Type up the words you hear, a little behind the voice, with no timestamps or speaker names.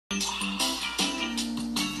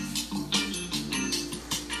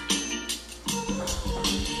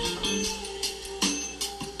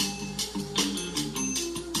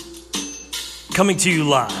Coming to you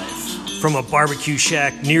live from a barbecue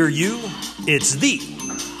shack near you, it's the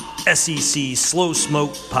SEC Slow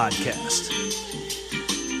Smoke Podcast.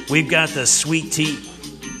 We've got the sweet tea,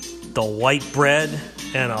 the white bread,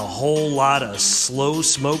 and a whole lot of slow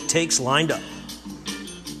smoke takes lined up.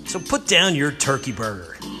 So put down your turkey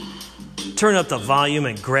burger, turn up the volume,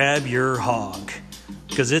 and grab your hog,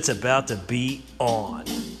 because it's about to be on.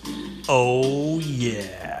 Oh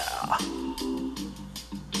yeah.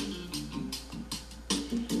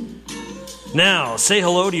 Now, say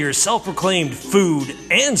hello to your self-proclaimed food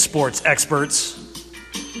and sports experts,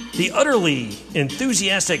 the utterly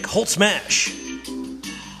enthusiastic Holt Smash,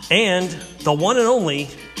 and the one and only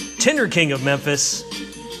Tinder King of Memphis,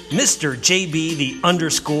 Mr. JB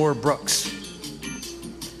the Brooks.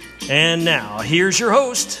 And now, here's your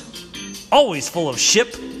host, always full of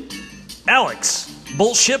ship, Alex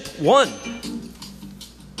Bullship 1.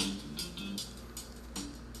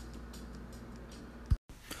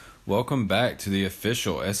 Welcome back to the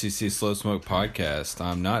official SEC Slow Smoke Podcast.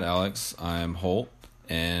 I'm not Alex, I'm Holt,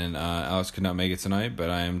 and Alex could not make it tonight, but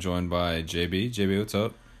I am joined by JB. JB, what's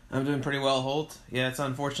up? I'm doing pretty well, Holt. Yeah, it's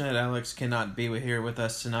unfortunate Alex cannot be here with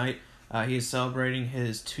us tonight. He is celebrating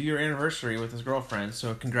his 2-year anniversary with his girlfriend,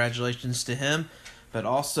 so congratulations to him. But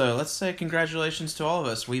also, let's say congratulations to all of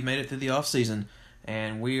us. We made it through the offseason,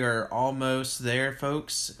 and we are almost there,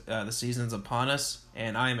 folks. The season's upon us,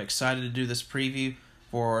 and I am excited to do this preview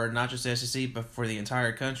for not just the SEC, but for the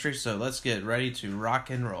entire country. So let's get ready to rock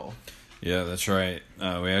and roll. Yeah, that's right.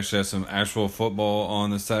 We actually have some actual football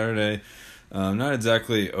on this Saturday. Not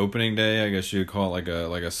exactly opening day. I guess you would call it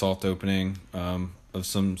like a soft opening of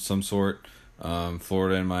some sort.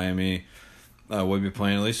 Florida and Miami will be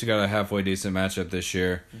playing. At least you got a halfway decent matchup this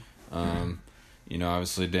year.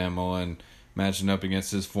 Obviously Dan Mullen matching up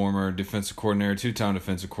against his former defensive coordinator, two-time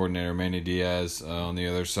defensive coordinator, Manny Diaz on the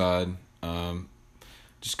other side.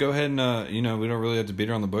 Just go ahead and, we don't really have to beat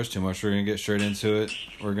around the bush too much. We're going to get straight into it.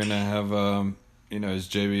 We're going to have, as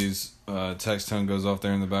JB's text tone goes off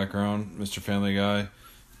there in the background, Mr. Family Guy.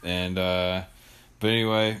 And, but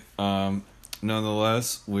anyway,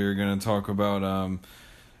 nonetheless, we're going to talk about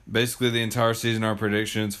basically the entire season, our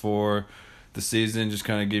predictions for the season, just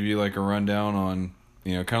kind of give you like a rundown on,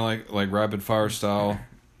 kind of like rapid fire style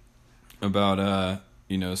about,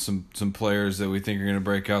 some players that we think are going to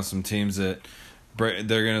break out, some teams that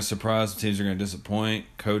they're going to surprise, teams are going to disappoint,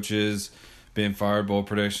 coaches being fired, bowl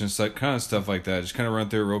predictions, kind of stuff like that. Just kind of run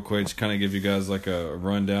through it real quick, just kind of give you guys like a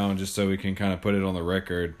rundown just so we can kind of put it on the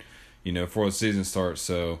record, before the season starts.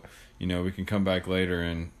 So, we can come back later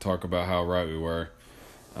and talk about how right we were.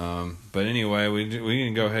 But anyway, we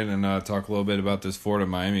can go ahead and talk a little bit about this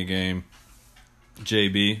Florida-Miami game.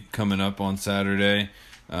 JB coming up on Saturday.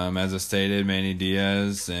 As I stated, Manny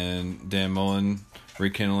Diaz and Dan Mullen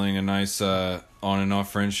rekindling a nice on and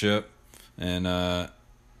off friendship and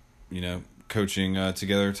coaching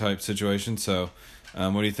together type situation. So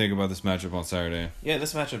what do you think about this matchup on Saturday? Yeah,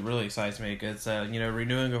 this matchup really excites me. It's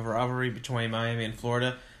renewing of a rivalry between Miami and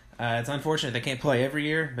Florida. It's unfortunate they can't play every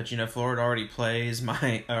year, but Florida already plays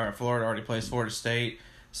Florida State.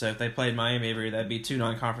 So if they played Miami every year, that'd be two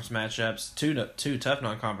non-conference matchups, two tough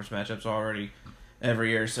non-conference matchups already every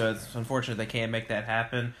year. So it's unfortunate they can't make that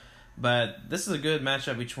happen. But this is a good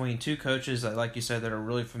matchup between two coaches, like you said, that are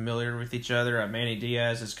really familiar with each other. Manny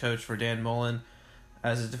Diaz is coach for Dan Mullen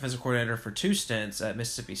as his defensive coordinator for 2 stints at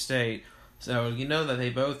Mississippi State. So that they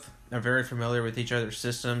both are very familiar with each other's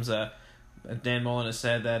systems. Dan Mullen has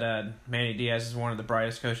said that Manny Diaz is one of the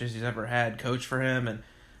brightest coaches he's ever had coach for him. And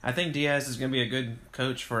I think Diaz is going to be a good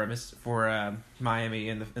coach for Miami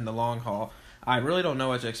in the long haul. I really don't know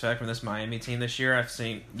what to expect from this Miami team this year. I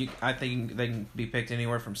think they can be picked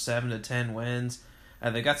anywhere from 7 to 10 wins.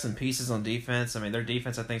 They got some pieces on defense. I mean, their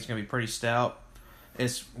defense I think is going to be pretty stout.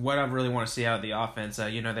 It's what I really want to see out of the offense.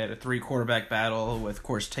 They had a 3-quarterback battle with, of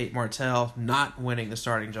course, Tate Martell not winning the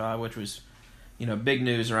starting job, which was, big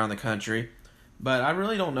news around the country. But I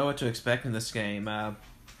really don't know what to expect in this game.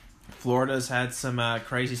 Florida's had some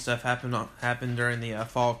crazy stuff happen during the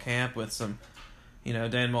fall camp with some.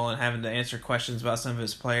 Dan Mullen having to answer questions about some of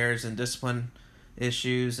his players and discipline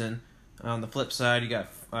issues. And on the flip side, you got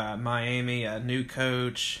Miami, a new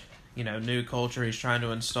coach, new culture he's trying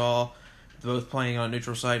to install, both playing on a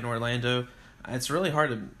neutral site in Orlando. It's really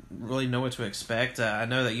hard to really know what to expect. I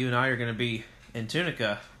know that you and I are going to be in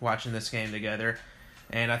Tunica watching this game together.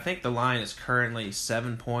 And I think the line is currently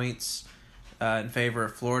 7 points in favor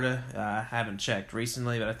of Florida. I haven't checked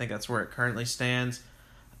recently, but I think that's where it currently stands.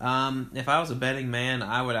 If I was a betting man,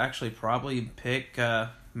 I would actually probably pick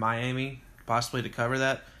Miami, possibly to cover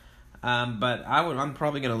that. But I'm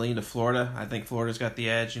probably going to lean to Florida. I think Florida's got the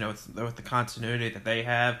edge, with the continuity that they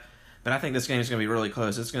have. But I think this game is going to be really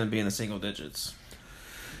close. It's going to be in the single digits.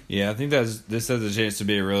 Yeah, I think this has a chance to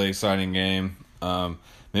be a really exciting game.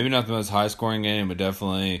 Maybe not the most high-scoring game, but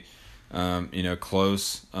definitely,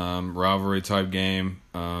 close rivalry type game.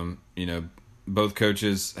 Both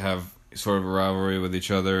coaches have sort of a rivalry with each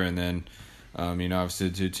other, and then, obviously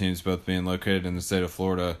the two teams both being located in the state of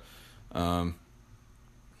Florida.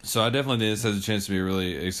 So I definitely think this has a chance to be a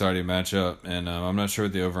really exciting matchup, and I'm not sure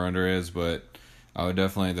what the over-under is, but I would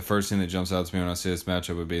definitely, the first thing that jumps out to me when I see this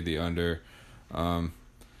matchup would be the under,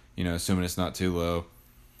 assuming it's not too low.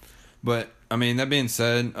 But, that being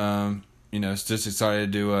said, it's just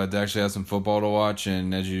excited to actually have some football to watch,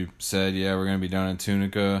 and as you said, we're going to be down in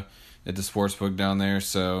Tunica at the sportsbook down there,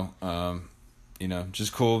 so,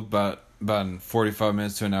 just cool, about 45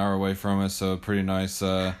 minutes to an hour away from us, so pretty nice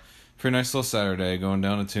little Saturday, going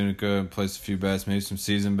down to Tunica and place a few bets, maybe some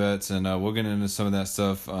season bets, and we'll get into some of that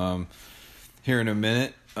stuff here in a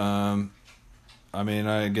minute.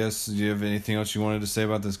 I guess, do you have anything else you wanted to say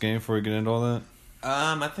about this game before we get into all that?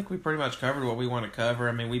 I think we pretty much covered what we want to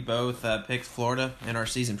cover. We both picked Florida in our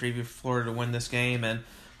season preview for Florida to win this game, and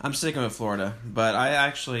I'm sticking with Florida. But I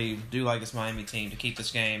actually do like this Miami team to keep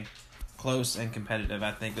this game close and competitive.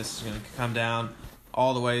 I think this is going to come down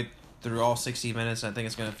all the way through all 60 minutes. I think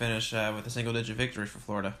it's going to finish with a single-digit victory for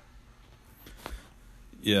Florida.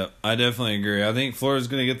 Yeah, I definitely agree. I think Florida's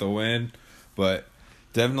going to get the win, but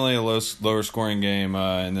definitely a lower scoring game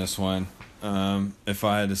in this one, if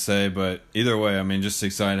I had to say. But either way, just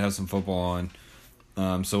excited to have some football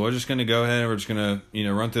on. So we're just going to go ahead and we're just going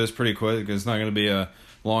to run through this pretty quick because it's not going to be a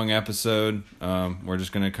long episode. We're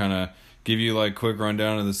just going to kind of give you quick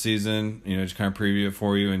rundown of the season, just kind of preview it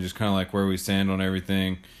for you and just kind of where we stand on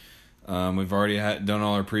everything. We've already done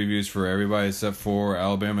all our previews for everybody except for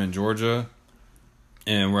Alabama and Georgia,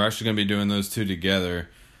 and we're actually going to be doing those two together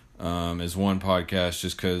as one podcast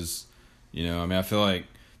just because, I feel like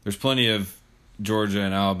there's plenty of Georgia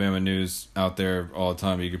and Alabama news out there all the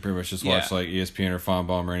time. You can pretty much just watch ESPN or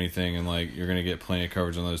Feinbaum or anything, and you're going to get plenty of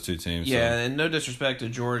coverage on those two teams. Yeah, and no disrespect to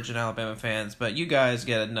Georgia and Alabama fans, but you guys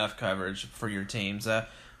get enough coverage for your teams.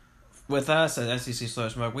 With us at SEC Slow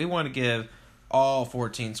Smoke, we want to give all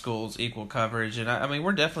 14 schools equal coverage, and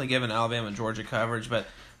we're definitely giving Alabama and Georgia coverage, but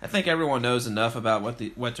I think everyone knows enough about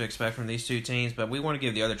what to expect from these two teams, but we want to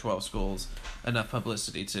give the other 12 schools enough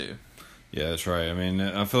publicity too. Yeah, that's right.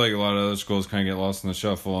 I feel like a lot of other schools kind of get lost in the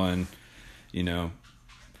shuffle, and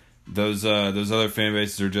those other fan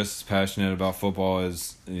bases are just as passionate about football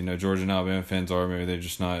as Georgia and Alabama fans are. Maybe they're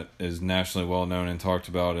just not as nationally well known and talked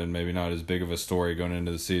about, and maybe not as big of a story going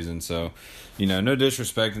into the season. So, no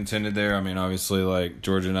disrespect intended there. Obviously,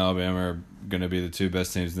 Georgia and Alabama are going to be the two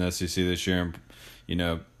best teams in the SEC this year,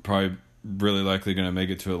 and probably really likely going to make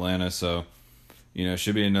it to Atlanta. So, it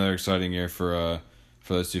should be another exciting year for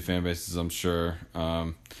those two fan bases, I'm sure.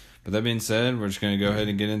 But that being said, we're just going to go ahead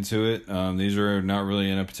and get into it. These are not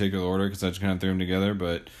really in a particular order because I just kind of threw them together,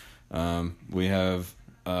 but we have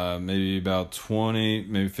maybe about 20,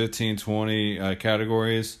 maybe 15, 20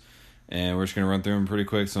 categories, and we're just going to run through them pretty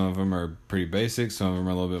quick. Some of them are pretty basic. Some of them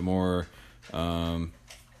are a little bit more,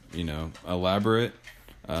 elaborate,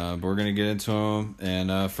 but we're going to get into them.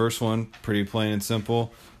 And first one, pretty plain and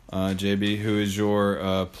simple. JB, who is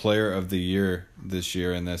your player of the year this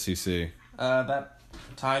year in the SEC? That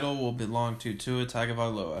title will belong to Tua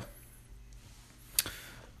Tagovailoa.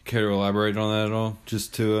 Care to elaborate on that at all?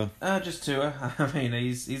 Just Tua? Just Tua.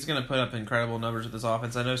 He's going to put up incredible numbers with this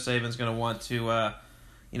offense. I know Saban's going to want to,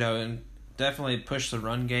 and definitely push the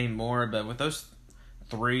run game more, but with those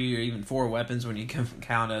 3 or even 4 weapons, when you count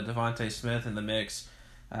Devontae Smith in the mix,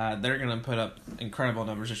 they're going to put up incredible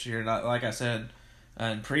numbers this year. Like I said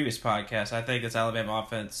in previous podcasts, I think this Alabama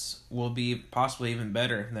offense will be possibly even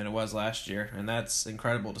better than it was last year, and that's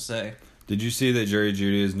incredible to say. Did you see that Jerry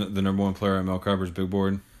Jeudy is the number 1 player on Mel Kiper's big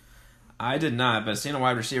board? I did not, but seeing a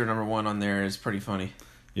wide receiver number 1 on there is pretty funny.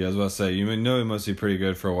 Yeah, I was about to say, he must be pretty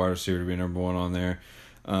good for a wide receiver to be number 1 on there.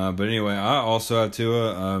 But anyway, I also have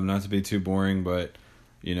Tua, not to be too boring, but,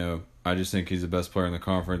 I just think he's the best player in the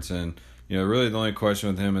conference, and really the only question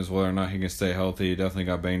with him is whether or not he can stay healthy. He definitely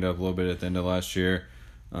got banged up a little bit at the end of last year.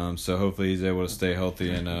 So hopefully he's able to stay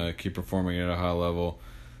healthy and keep performing at a high level.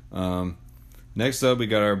 Next up, we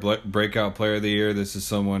got our breakout player of the year. This is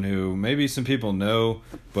someone who maybe some people know,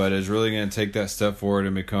 but is really going to take that step forward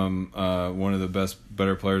and become one of the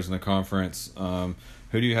better players in the conference. Who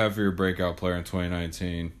do you have for your breakout player in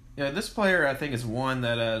 2019? Yeah, this player I think is one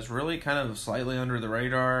that is really kind of slightly under the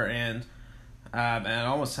radar, and And it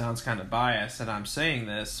almost sounds kind of biased that I'm saying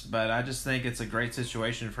this, but I just think it's a great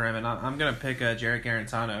situation for him. And I'm going to pick Jarek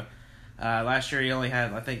Garantano. Last year he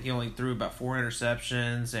only threw about 4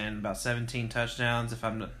 interceptions and about 17 touchdowns.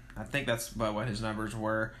 I think that's about what his numbers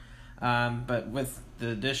were. But with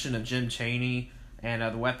the addition of Jim Chaney and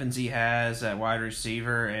the weapons he has at wide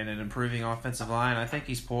receiver and an improving offensive line, I think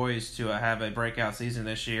he's poised to have a breakout season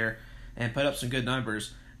this year and put up some good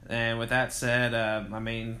numbers. And with that said,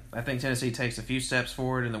 I think Tennessee takes a few steps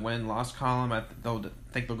forward in the win-loss column. I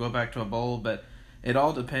think they'll go back to a bowl, but it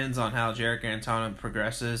all depends on how Jarek Garantano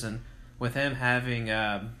progresses. And with him having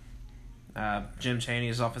Jim Chaney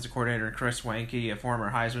as offensive coordinator and Chris Wanke, a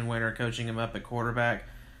former Heisman winner, coaching him up at quarterback,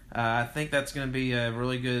 I think that's going to be a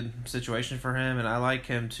really good situation for him, and I like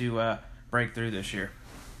him to break through this year.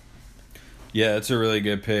 Yeah, it's a really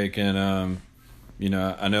good pick, and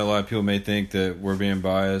I know a lot of people may think that we're being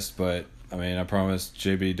biased, but I promise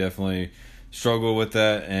JB definitely struggled with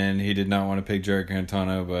that, and he did not want to pick Jarek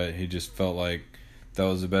Garantano, but he just felt like that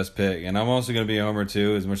was the best pick. And I'm also going to be a homer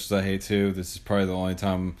too, as much as I hate to. This is probably the only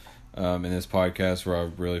time in this podcast where I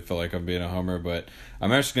really feel like I'm being a homer, but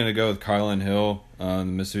I'm actually going to go with Kylan Hill, the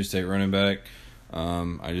Mississippi State running back.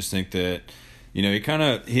 I just think that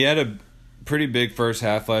he had a pretty big first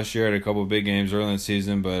half last year, had a couple of big games early in the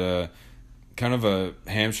season, but kind of a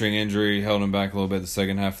hamstring injury held him back a little bit the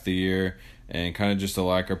second half of the year, and kind of just a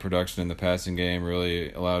lack of production in the passing game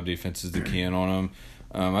really allowed defenses to key in on him.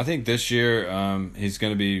 I think this year he's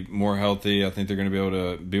going to be more healthy. I think they're going to be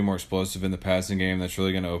able to be more explosive in the passing game. That's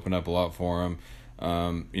really going to open up a lot for him.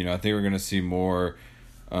 I think we're going to see more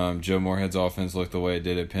Joe Moorhead's offense look the way it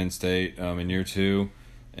did at Penn State in year 2.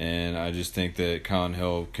 And I just think that Kylan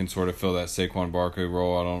Hill can sort of fill that Saquon Barkley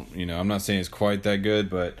role. I'm not saying he's quite that good,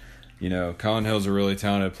 but Kylan Hill's a really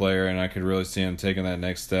talented player, and I could really see him taking that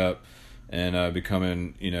next step and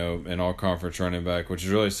becoming, an all-conference running back, which is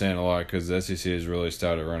really saying a lot because the SEC is really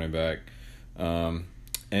stout at running back.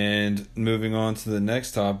 And moving on to the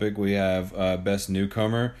next topic, we have best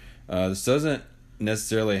newcomer. This doesn't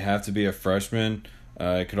necessarily have to be a freshman.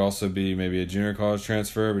 It could also be maybe a junior college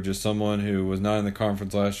transfer, but just someone who was not in the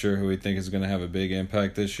conference last year who we think is going to have a big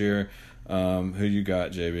impact this year. Who you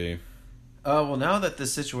got, JB? Well, now that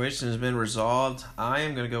this situation has been resolved, I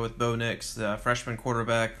am going to go with Bo Nix, the freshman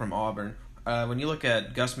quarterback from Auburn. When you look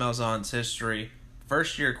at Gus Malzahn's history,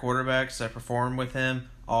 first-year quarterbacks that perform with him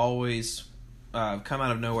always come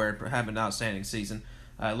out of nowhere and have an outstanding season.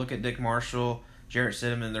 Look at Dick Marshall, Jarrett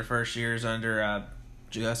Stidham in their first years under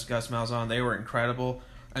Gus Malzahn. They were incredible.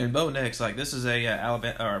 Bo Nix, this is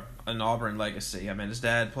an Auburn legacy. His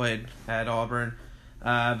dad played at Auburn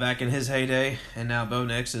back in his heyday, and now Bo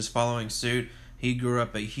Nix is following suit. He grew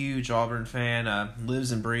up a huge Auburn fan,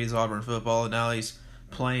 lives and breathes Auburn football, and now he's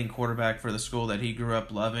playing quarterback for the school that he grew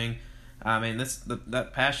up loving. That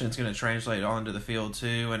passion is going to translate onto the field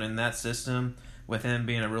too, and in that system, with him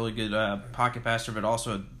being a really good pocket passer, but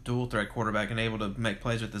also a dual threat quarterback and able to make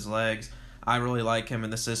plays with his legs, I really like him in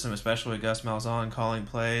the system, especially with Gus Malzahn calling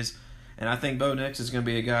plays. And I think Bo Nix is going to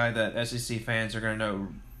be a guy that SEC fans are going to know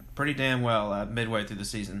pretty damn well midway through the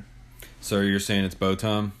season. So you're saying it's Bo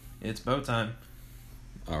time? It's Bo time.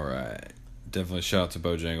 All right. Definitely shout out to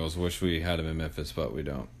Bojangles. Wish we had him in Memphis, but we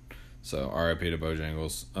don't. So RIP to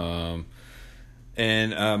Bojangles.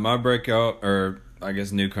 And my breakout, or I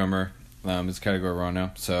guess newcomer, it's category wrong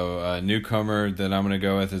now. So newcomer that I'm going to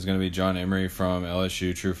go with is going to be John Emery from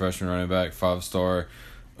LSU, true freshman running back, 5-star.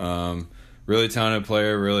 Really talented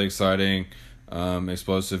player, really exciting,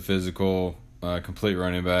 explosive, physical, complete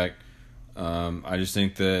running back. I just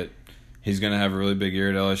think that he's going to have a really big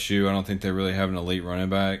year at LSU. I don't think they really have an elite running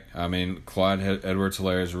back. Clyde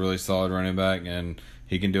Edwards-Helaire is a really solid running back, and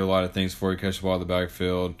he can do a lot of things before he catches the ball in the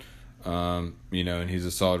backfield. And he's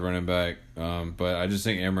a solid running back. But I just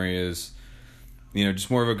think Emery is,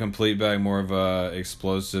 just more of a complete back, more of a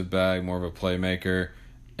explosive back, more of a playmaker.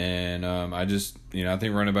 And I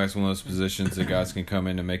think running back's one of those positions that guys can come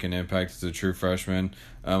in and make an impact as a true freshman.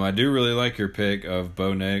 I do really like your pick of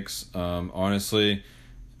Bo Nix. Honestly,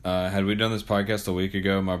 had we done this podcast a week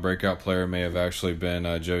ago, my breakout player may have actually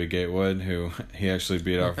been Joey Gatewood, who he actually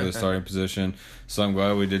beat out for the starting position. So I'm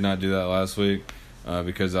glad we did not do that last week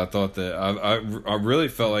because I thought that I really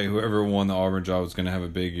felt like whoever won the Auburn job was going to have a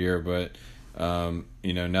big year. But,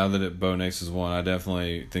 now that Bo Nix has won, I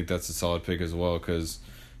definitely think that's a solid pick as well because,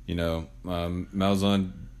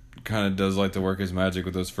 Malzahn kind of does like to work his magic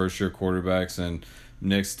with those first-year quarterbacks, and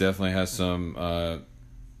Nix definitely has some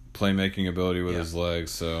playmaking ability with his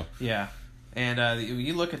legs. So yeah, and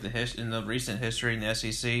you look at in the recent history in the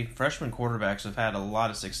SEC, freshman quarterbacks have had a lot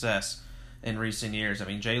of success in recent years.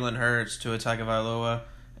 Jalen Hurts, Tua Tagovailoa,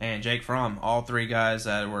 and Jake Fromm. All three guys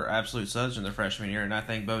that were absolute studs in their freshman year, and I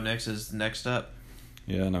think Bo Nix is next up.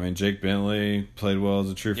 Yeah, and I mean Jake Bentley played well as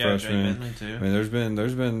a true freshman. Jake Bentley too. I mean,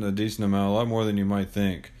 there's been a decent amount, a lot more than you might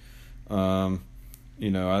think. I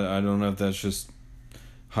don't know if that's just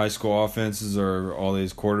high school offenses or all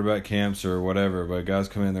these quarterback camps or whatever, but guys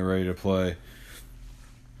come in, they're ready to play.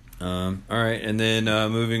 All right, and then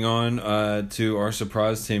moving on to our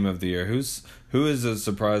surprise team of the year. Who is a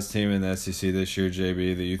surprise team in the SEC this year,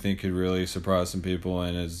 JB, that you think could really surprise some people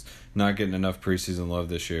and is not getting enough preseason love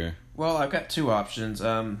this year? Well, I've got two options.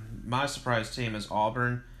 My surprise team is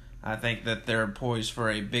Auburn. I think that they're poised for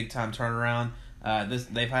a big time turnaround.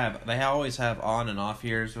 They always have on and off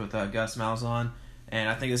years with Gus Malzahn, and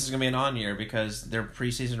I think this is going to be an on year because they're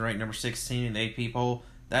preseason ranked number 16 in the AP poll.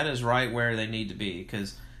 That is right where they need to be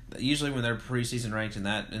because usually when they're preseason ranked in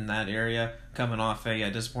that area, coming off a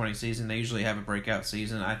disappointing season, they usually have a breakout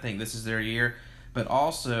season. I think this is their year. But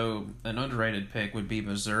also an underrated pick would be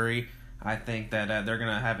Missouri. I think that they're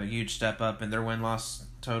going to have a huge step up in their win-loss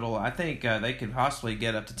total. I think they could possibly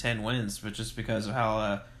get up to 10 wins, but just because of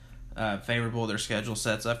how favorable their schedule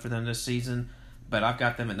sets up for them this season. But I've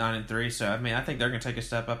got them at 9-3, so I mean I think they're going to take a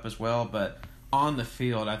step up as well. But on the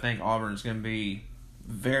field, I think Auburn's going to be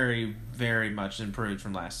very, very much improved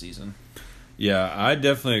from last season. Yeah, I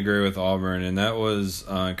definitely agree with Auburn, and that was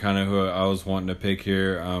kind of who I was wanting to pick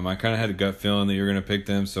here. I kind of had a gut feeling that you were going to pick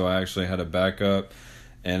them, so I actually had a backup.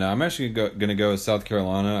 And I'm actually going to go with South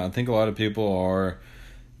Carolina. I think a lot of people are,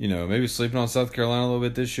 maybe sleeping on South Carolina a little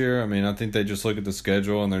bit this year. I mean, I think they just look at the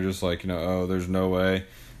schedule and they're just like, oh, there's no way.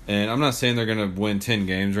 And I'm not saying they're going to win 10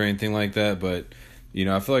 games or anything like that, but,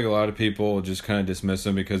 I feel like a lot of people just kind of dismiss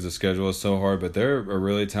them because the schedule is so hard. But they're a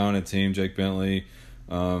really talented team. Jake Bentley,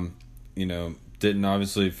 didn't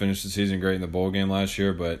obviously finish the season great in the bowl game last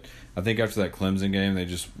year, but I think after that Clemson game, they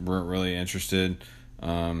just weren't really interested.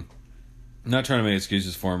 Not trying to make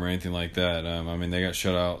excuses for him or anything like that. I mean, they got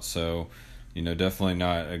shut out, so, definitely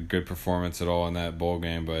not a good performance at all in that bowl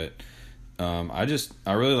game. But I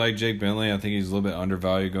really like Jake Bentley. I think he's a little bit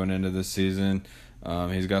undervalued going into this season.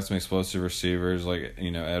 He's got some explosive receivers like,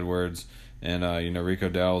 Edwards and, Rico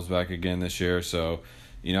Dowell's back again this year. So,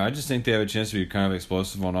 I just think they have a chance to be kind of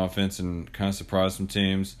explosive on offense and kind of surprise some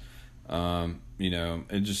teams.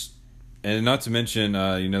 And not to mention,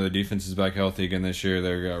 the defense is back healthy again this year.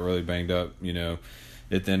 They got really banged up,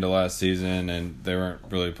 at the end of last season, and they weren't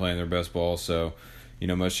really playing their best ball. So,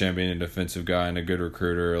 Muschamp being a defensive guy and a good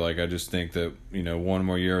recruiter, I just think that, one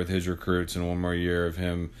more year with his recruits and one more year of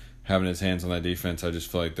him having his hands on that defense, I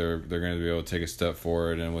just feel like they're going to be able to take a step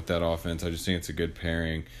forward. And with that offense, I just think it's a good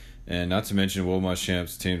pairing. And not to mention, Will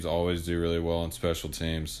Muschamp's teams always do really well on special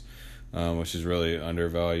teams, which is really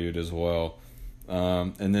undervalued as well.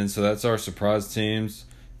 And then, so that's our surprise teams.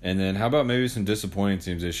 And then how about maybe some disappointing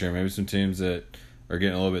teams this year? Maybe some teams that are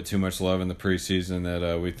getting a little bit too much love in the preseason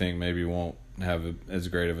that we think maybe won't have as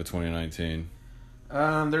great of a 2019.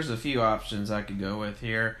 There's a few options I could go with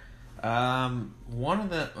here. One of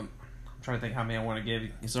the... I'm trying to think how many I want to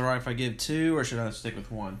give. Is it all right if I give two, or should I stick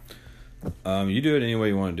with one? You do it any way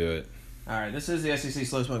you want to do it. All right, this is the SEC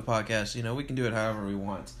Slow Smoke Podcast. We can do it however we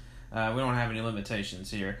want. We don't have any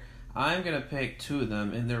limitations here. I'm going to pick two of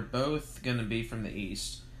them, and they're both going to be from the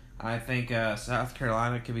East. I think South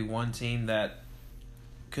Carolina could be one team that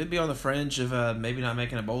could be on the fringe of maybe not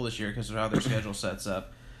making a bowl this year because of how their schedule sets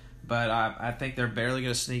up. But I think they're barely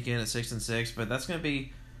going to sneak in at 6-6, but that's going to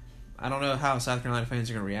be... I don't know how South Carolina fans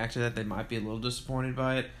are going to react to that. They might be a little disappointed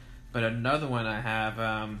by it. But another one I have...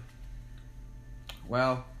 I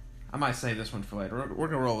might save this one for later. We're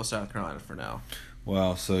going to roll with South Carolina for now.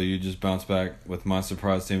 Wow, so you just bounce back with my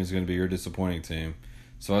surprise team is going to be your disappointing team.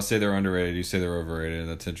 So I say they're underrated, you say they're overrated.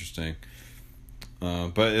 That's interesting.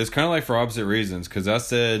 But it's kind of like for opposite reasons, because I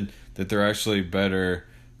said that they're actually better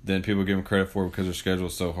than people give them credit for because their schedule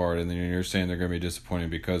is so hard, and then you're saying they're going to be disappointing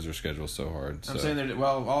because their schedule is so hard. So. I'm saying they're...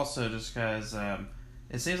 Well, also just because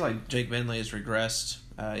it seems like Jake Bentley has regressed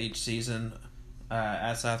each season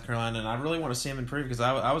at South Carolina, and I really want to see him improve because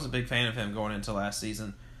I was a big fan of him going into last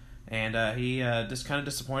season, and he just kind of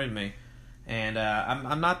disappointed me. And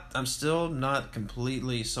I'm still not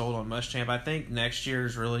completely sold on Muschamp. I think next year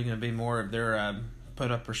is really going to be more of their put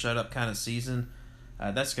up or shut up kind of season.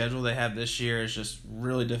 That schedule they have this year is just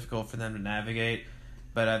really difficult for them to navigate.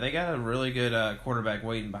 But they got a really good quarterback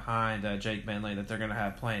waiting behind Jake Bentley that they're going to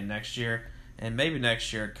have playing next year. And maybe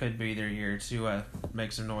next year could be their year to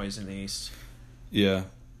make some noise in the East. Yeah.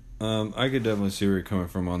 I could definitely see where you're coming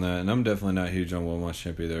from on that. And I'm definitely not huge on Will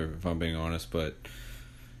Muschamp either, if I'm being honest. But,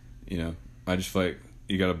 I just feel like,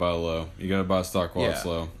 you got to buy low. You got to buy stock while it's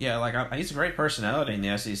low. Yeah, like he's a great personality in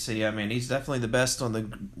the SEC. I mean, he's definitely the best on the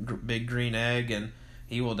big green egg, and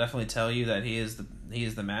he will definitely tell you that he is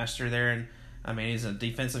the master there. And I mean, he's a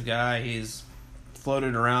defensive guy. He's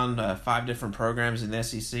floated around 5 different programs in the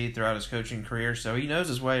SEC throughout his coaching career, so he knows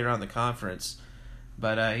his way around the conference.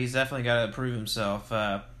 But he's definitely got to prove himself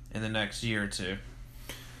in the next year or two.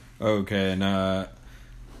 Okay, and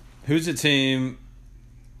who's the team?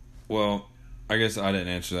 Well, I guess I didn't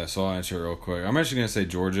answer that, so I'll answer it real quick. I'm actually going to say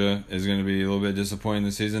Georgia is going to be a little bit disappointing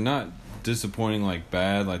this season. Not disappointing like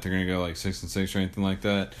bad, like they're going to go like 6-6 or anything like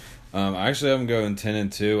that. I actually have them going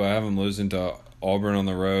 10-2. I have them losing to Auburn on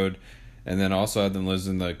the road, and then also have them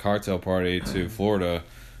losing the cocktail party to Florida.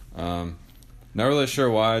 Not really sure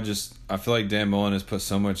why. I feel like Dan Mullen has put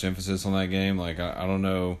so much emphasis on that game. Like I don't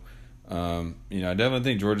know. I definitely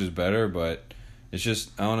think Georgia's better, but it's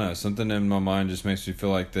just, I don't know, something in my mind just makes me feel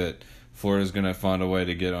like that Florida's going to find a way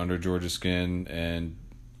to get under Georgia's skin and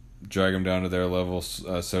drag them down to their level,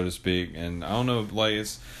 so to speak. And I don't know,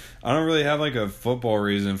 I don't really have like a football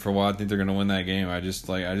reason for why I think they're going to win that game. I just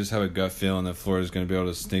have a gut feeling that Florida's going to be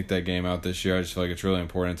able to sneak that game out this year. I just feel like it's really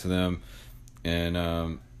important to them. And,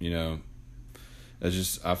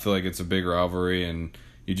 I feel like it's a big rivalry, and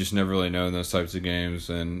you just never really know in those types of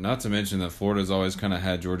games. And not to mention that Florida's always kind of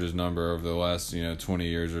had Georgia's number over the last, 20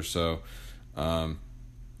 years or so,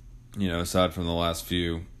 aside from the last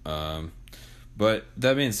few. But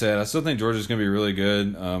that being said, I still think Georgia's going to be really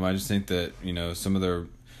good. I just think that, some of their,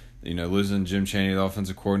 losing Jim Chaney, the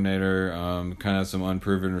offensive coordinator, kind of some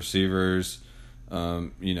unproven receivers,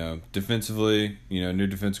 defensively, new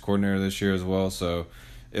defensive coordinator this year as well. So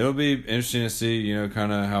it'll be interesting to see,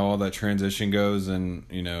 kind of how all that transition goes. And,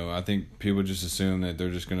 I think people just assume that they're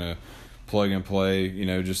just going to plug and play,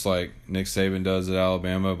 just like Nick Saban does at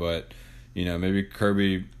Alabama. But, maybe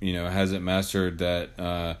Kirby, hasn't mastered that,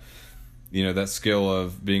 that skill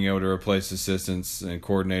of being able to replace assistants and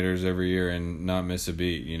coordinators every year and not miss a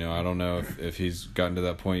beat. I don't know if he's gotten to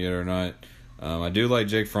that point yet or not. I do like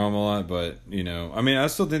Jake Fromm a lot, but, I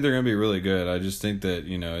still think they're going to be really good. I just think that,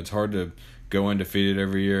 it's hard to go undefeated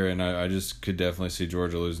every year, and I just could definitely see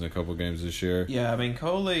Georgia losing a couple games this year. Yeah,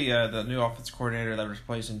 Coley, the new offensive coordinator that was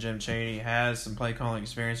replacing Jim Chaney, has some play calling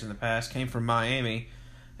experience in the past. Came from Miami,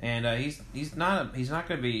 and he's not going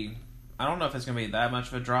to be. I don't know if it's going to be that much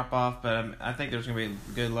of a drop off, but I think there's going to be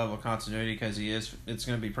a good level of continuity because it's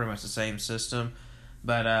going to be pretty much the same system.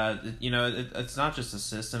 But it's not just the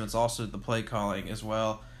system; it's also the play calling as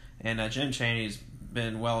well. And Jim Chaney's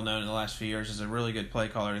been well known in the last few years as a really good play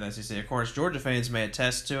caller in the SEC. Of course, Georgia fans may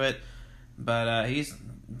attest to it, but he's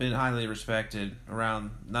been highly respected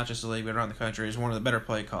around not just the league but around the country. He's one of the better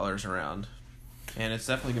play callers around, and it's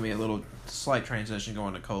definitely going to be a little slight transition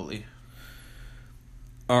going to Coley.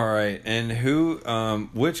 All right, and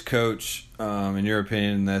which coach, in your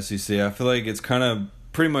opinion, in the SEC? I feel like it's kind of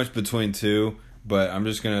pretty much between two, but I'm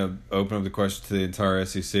just going to open up the question to the entire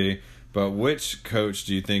SEC. But which coach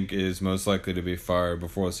do you think is most likely to be fired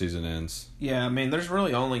before the season ends? Yeah, there's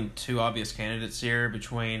really only 2 obvious candidates here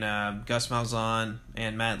between Gus Malzahn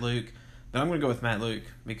and Matt Luke. But I'm going to go with Matt Luke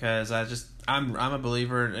because I'm a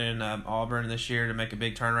believer in Auburn this year to make a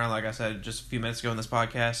big turnaround, like I said just a few minutes ago in this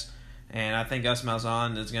podcast. And I think Gus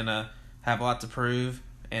Malzahn is going to have a lot to prove,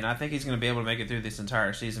 and I think he's going to be able to make it through this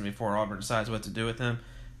entire season before Auburn decides what to do with him.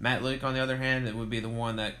 Matt Luke, on the other hand, it would be the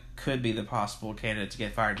one that could be the possible candidate to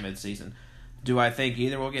get fired midseason. Do I think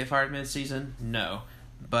either will get fired midseason? No.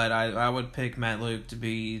 But I would pick Matt Luke to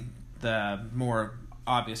be the more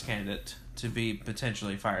obvious candidate to be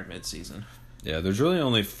potentially fired midseason. Yeah, there's really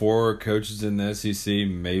only 4 coaches in the SEC,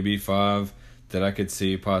 maybe 5, that I could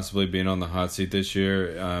see possibly being on the hot seat this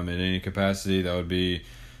year in any capacity. That would be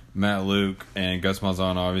Matt Luke and Gus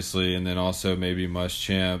Malzahn, obviously, and then also maybe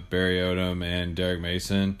Muschamp, Barry Odom, and Derek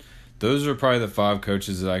Mason. Those are probably the 5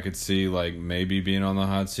 coaches that I could see maybe being on the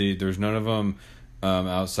hot seat. There's none of them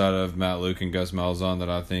outside of Matt Luke and Gus Malzahn that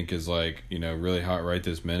I think is really hot right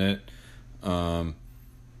this minute. I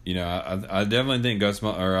definitely think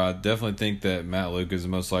I definitely think that Matt Luke is the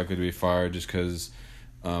most likely to be fired just because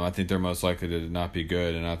I think they're most likely to not be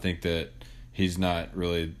good, and I think that he's not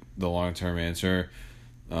really the long-term answer.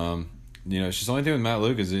 It's just the only thing with Matt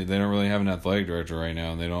Luke is they don't really have an athletic director right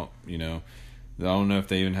now, and they don't, I don't know if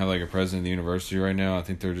they even have a president of the university right now. I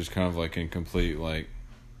think they're just kind of in complete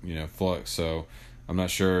flux. So I'm not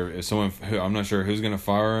sure I'm not sure who's going to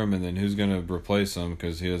fire him and then who's going to replace him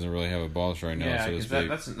because he doesn't really have a boss right now. Yeah,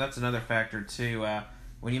 because that's another factor too.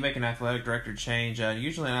 When you make an athletic director change,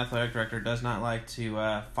 usually an athletic director does not like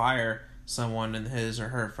to fire someone in his or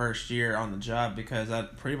her first year on the job because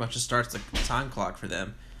that pretty much just starts the time clock for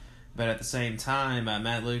them. But at the same time,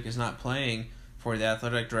 Matt Luke is not playing for the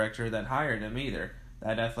athletic director that hired him either.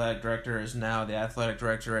 That athletic director is now the athletic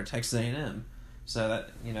director at Texas A&M. So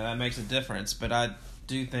that makes a difference. But I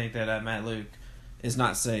do think that Matt Luke is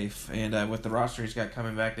not safe. And with the roster he's got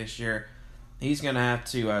coming back this year, he's going to have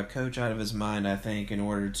to coach out of his mind, I think, in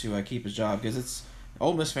order to keep his job. Because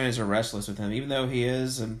Ole Miss fans are restless with him. Even though he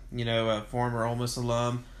is, a former Ole Miss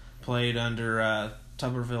alum, played under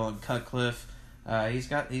Tuberville and Cutcliffe, he's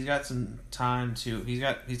got some time to he's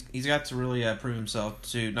got to really prove himself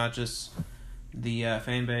to not just the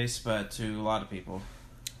fan base but to a lot of people.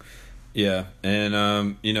 Yeah, and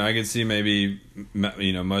I could see maybe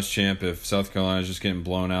Muschamp if South Carolina's just getting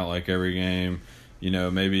blown out like every game.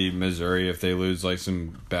 Maybe Missouri if they lose like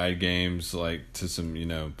some bad games like to some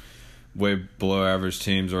way below average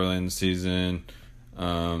teams early in the season.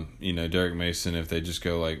 Derek Mason if they just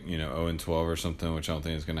go like 0-12 or something, which I don't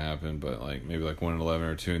think is going to happen, but like maybe like 1-11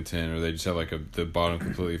 or 2-10, or they just have like the bottom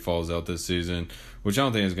completely falls out this season, which I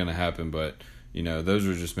don't think is going to happen, but those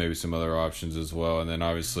are just maybe some other options as well. And then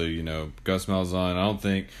obviously Gus Malzahn, I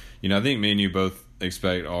think me and you both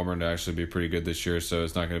expect Auburn to actually be pretty good this year, so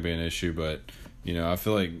it's not going to be an issue, but I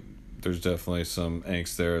feel like there's definitely some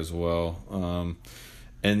angst there as well.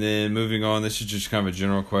 And then moving on, this is just kind of a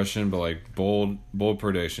general question, but like bold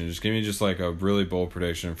prediction. Just give me just like a really bold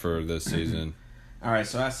prediction for this season. All right,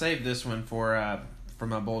 so I saved this one for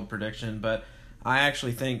my bold prediction, but I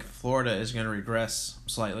actually think Florida is going to regress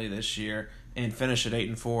slightly this year and finish at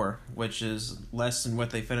 8-4, which is less than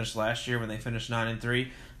what they finished last year when they finished 9-3.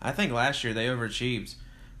 I think last year they overachieved,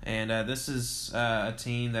 and this is a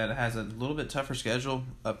team that has a little bit tougher schedule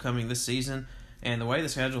upcoming this season. And the way the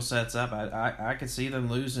schedule sets up, I could see them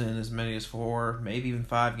losing as many as 4, maybe even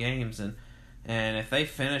 5 games. And if they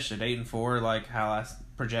finish at 8-4, like how I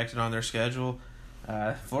projected on their schedule,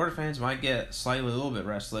 Florida fans might get a little bit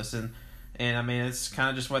restless. And I mean, it's kind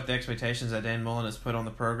of just what the expectations that Dan Mullen has put on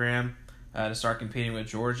the program to start competing with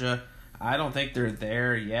Georgia. I don't think they're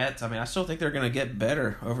there yet. I mean, I still think they're going to get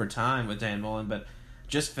better over time with Dan Mullen, but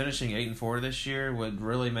just finishing 8-4 this year would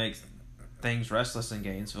really make things restless in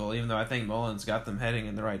Gainesville, even though I think Mullen's got them heading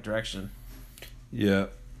in the right direction. Yeah,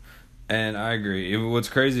 and I agree. What's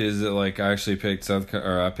crazy is that like I actually picked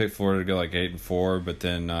I picked Florida to go like 8-4, but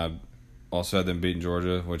then I also had them beating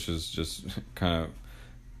Georgia, which is just kind of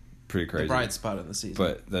pretty crazy. The bright spot of the season.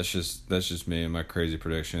 But that's just me and my crazy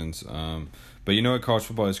predictions. But you know what, college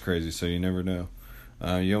football is crazy, so you never know.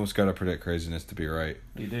 You almost got to predict craziness to be right.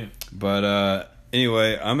 You do. But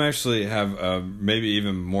anyway, I'm actually have maybe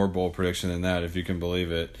even more bold prediction than that, if you can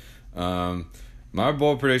believe it. My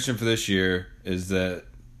bold prediction for this year is that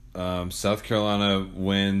South Carolina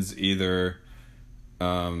wins they either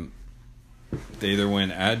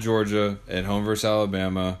win at Georgia, at home versus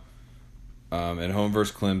Alabama, at home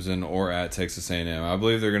versus Clemson, or at Texas A&M. I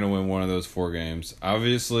believe they're going to win one of those 4 games.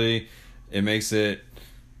 Obviously, it makes it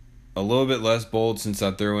a little bit less bold since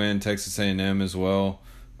I threw in Texas A&M as well,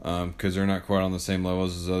 because they're not quite on the same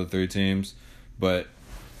levels as the other 3 teams. But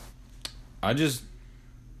I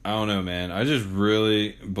don't know, man. I just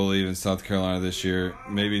really believe in South Carolina this year,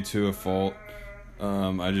 maybe to a fault.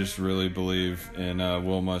 I just really believe in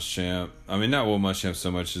Will Muschamp. I mean, not Will Muschamp so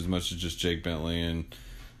much as just Jake Bentley and,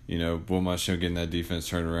 Will Muschamp getting that defense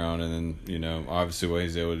turned around, and then, obviously what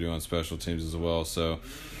he's able to do on special teams as well. So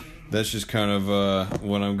that's just kind of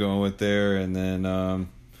what I'm going with there. And then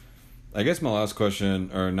I guess my last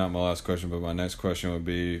question, or not my last question, but my next question would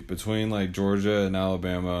be, between like Georgia and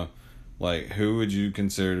Alabama, like who would you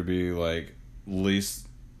consider to be like least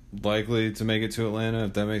likely to make it to Atlanta,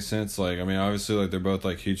 if that makes sense? Like, I mean, obviously like they're both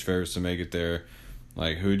like huge favorites to make it there.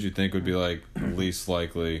 Like, who would you think would be like least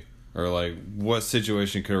likely, or like what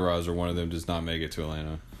situation could arise where one of them does not make it to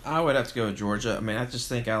Atlanta? I would have to go with Georgia. I mean, I just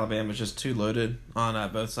think Alabama's just too loaded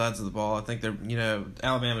on both sides of the ball. I think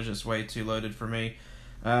Alabama's just way too loaded for me.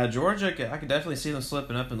 Georgia, I could definitely see them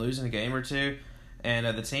slipping up and losing a game or two. And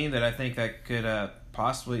the team that I think that could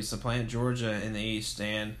possibly supplant Georgia in the East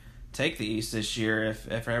and take the East this year,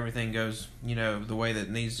 if everything goes the way that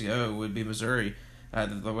it needs to go, would be Missouri.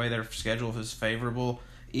 The way their schedule is favorable.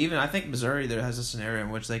 Even I think Missouri there has a scenario in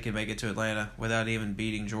which they could make it to Atlanta without even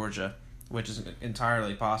beating Georgia, which is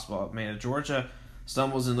entirely possible. I mean, if Georgia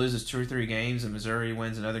stumbles and loses 2 or 3 games and Missouri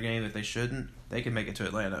wins another game that they shouldn't, they could make it to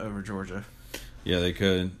Atlanta over Georgia. Yeah, they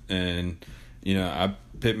could. And, I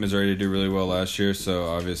picked Missouri to do really well last year, so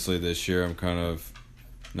obviously this year I'm kind of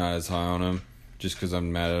not as high on them just because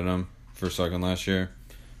I'm mad at them for sucking last year.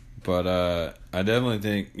 But I definitely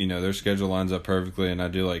think, their schedule lines up perfectly, and I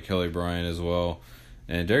do like Kelly Bryant as well.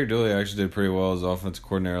 And Derek Dooley actually did pretty well as offensive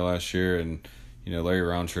coordinator last year, and, Larry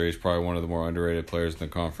Roundtree is probably one of the more underrated players in the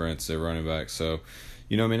conference at running back. So,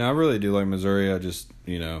 I really do like Missouri. I just,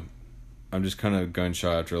 I'm just kind of gun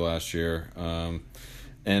shy after last year. I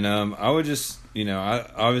would just,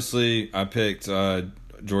 I picked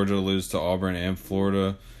Georgia to lose to Auburn and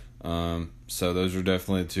Florida. So those are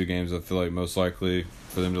definitely the two games I feel like most likely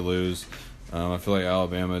for them to lose. I feel like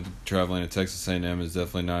Alabama traveling to Texas A&M is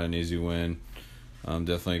definitely not an easy win.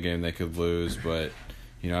 Definitely a game they could lose, but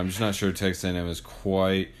I'm just not sure Texas A&M is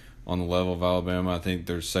quite on the level of Alabama. I think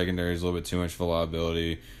their secondary is a little bit too much of a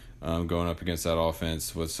liability going up against that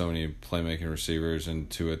offense with so many playmaking receivers and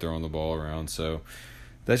Tua throwing the ball around. So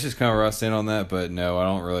that's just kind of where I stand on that. But no, I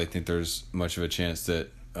don't really think there's much of a chance that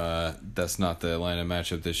that's not the Atlanta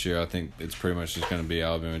matchup this year. I think it's pretty much just going to be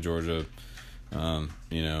Alabama, Georgia.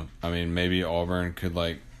 Maybe Auburn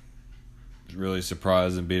could really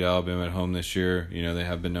surprise and beat Alabama at home this year. They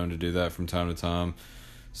have been known to do that from time to time.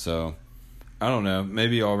 So I don't know.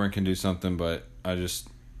 Maybe Auburn can do something, but I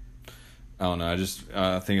don't know.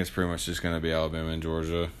 I think it's pretty much just going to be Alabama and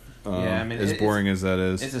Georgia. As boring as that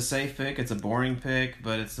is. It's a safe pick. It's a boring pick,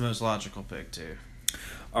 but it's the most logical pick too.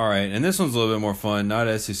 All right, and this one's a little bit more fun, not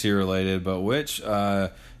SEC related, but which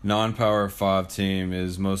non-Power 5 team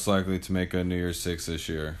is most likely to make a New Year's Six this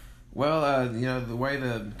year? Well, the way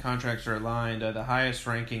the contracts are aligned, the highest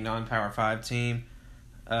ranking non-Power 5 team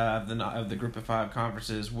of the Group of 5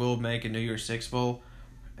 conferences will make a New Year's Six bowl,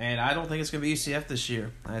 and I don't think it's going to be UCF this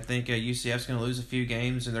year. I think UCF's going to lose a few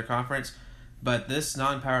games in their conference, but this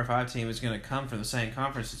non-Power 5 team is going to come from the same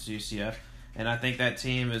conference as UCF. And I think that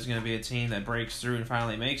team is going to be a team that breaks through and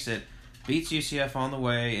finally makes it, beats UCF on the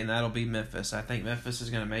way, and that'll be Memphis. I think Memphis is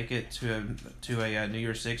going to make it to a New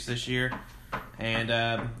Year's Six this year, and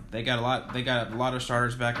they got a lot of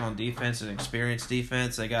starters back on defense, and experienced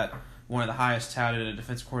defense. They got one of the highest touted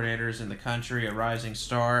defensive coordinators in the country, a rising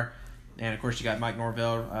star, and of course you got Mike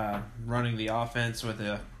Norvell running the offense with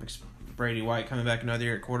Brady White coming back another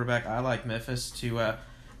year at quarterback. I like Memphis to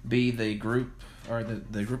be the group. Or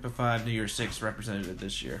the Group of 5 New Year's Six representative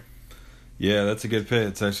this year. Yeah, that's a good pick.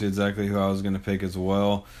 It's actually exactly who I was going to pick as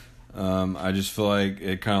well. I just feel like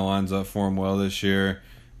it kind of lines up for them well this year.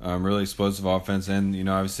 Really explosive offense, and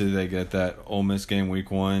obviously they get that Ole Miss game week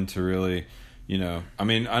 1 to really, I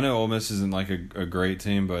know Ole Miss isn't like a great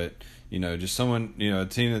team, but just someone, a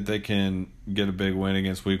team that they can get a big win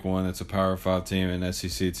against week 1. That's a Power 5 team, an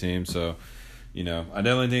SEC team. So, I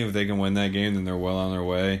definitely think if they can win that game, then they're well on their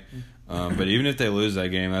way. But even if they lose that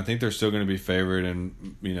game, I think they're still going to be favored in,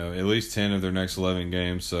 at least 10 of their next 11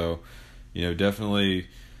 games. So, definitely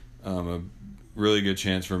a really good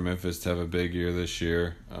chance for Memphis to have a big year this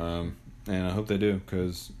year. And I hope they do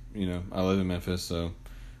because, I live in Memphis, so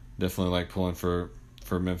definitely like pulling for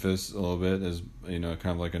Memphis a little bit as, kind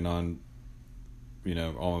of like a non,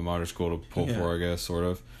 alma mater school to pull for, I guess, sort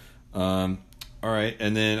of. All right,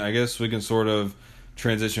 and then I guess we can sort of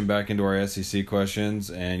transition back into our SEC questions,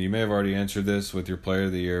 and you may have already answered this with your player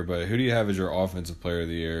of the year, but who do you have as your offensive player of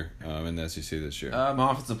the year in the SEC this year?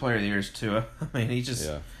 My offensive player of the year is Tua. He just,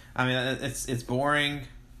 it's boring,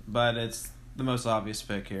 but it's the most obvious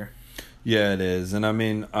pick here. Yeah, it is, and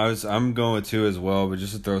I'm going with Tua as well, but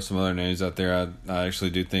just to throw some other names out there, I actually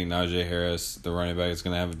do think Najee Harris, the running back, is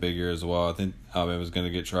going to have a big year as well. I think Alabama's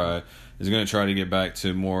going to try to get back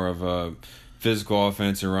to more of a physical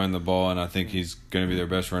offense and run the ball, and I think he's going to be their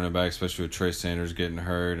best running back, especially with Trey Sanders getting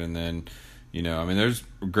hurt. And then, there's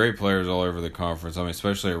great players all over the conference.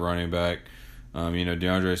 Especially at running back.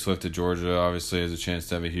 DeAndre Swift at Georgia obviously has a chance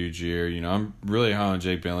to have a huge year. I'm really high on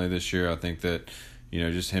Jake Bentley this year. I think that,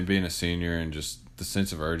 just him being a senior and just the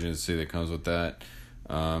sense of urgency that comes with that.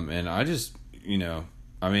 And I just,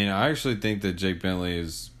 I actually think that Jake Bentley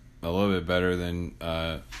is a little bit better than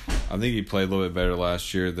I think he played a little bit better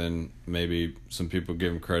last year than maybe some people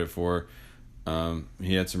give him credit for.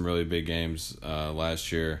 He had some really big games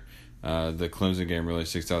last year. The Clemson game really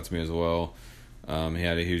sticks out to me as well. He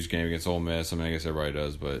had a huge game against Ole Miss. I guess everybody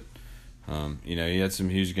does, but he had some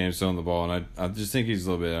huge games throwing the ball, and I just think he's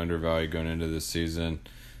a little bit undervalued going into this season.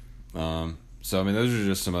 So those are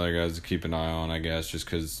just some other guys to keep an eye on, I guess, just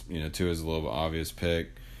because Tua is a little bit obvious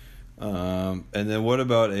pick. And then what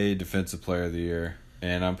about a defensive player of the year?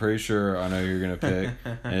 And I'm pretty sure I know you're going to pick.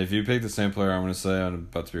 And if you pick the same player I'm going to say, I'm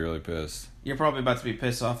about to be really pissed. You're probably about to be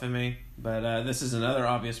pissed off at me, but this is another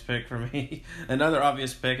obvious pick for me. Another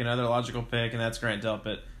obvious pick, another logical pick, and that's Grant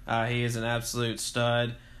Delpit. He is an absolute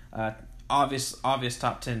stud. Obvious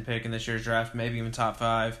top 10 pick in this year's draft, maybe even top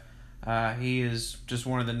 5. He is just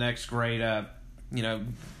one of the next great,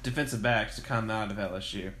 defensive backs to come out of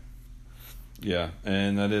LSU. Yeah,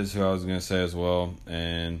 and that is who I was going to say as well.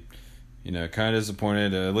 And, kind of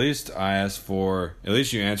disappointed. At least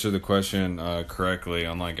you answered the question correctly,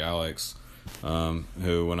 unlike Alex,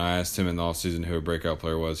 who, when I asked him in the offseason who a breakout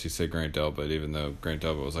player was, he said Grant Delpit, even though Grant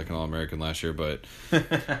Delpit was like an All-American last year. But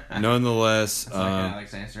nonetheless... That's like an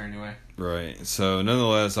Alex answer anyway. Right. So,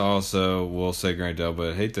 nonetheless, I also will say Grant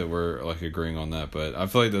Delpit. I hate that we're like agreeing on that, but I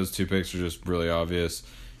feel like those two picks are just really obvious.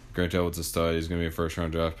 Grant Delpit's a stud. He's going to be a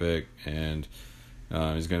first-round draft pick, and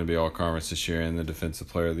he's going to be all-conference this year and the Defensive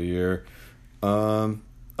Player of the Year.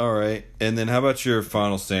 All right. And then how about your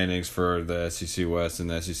final standings for the SEC West and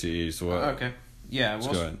the SEC East? Okay. Yeah,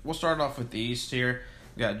 go ahead. We'll start off with the East here.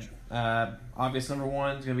 We got obvious number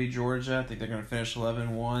one is going to be Georgia. I think they're going to finish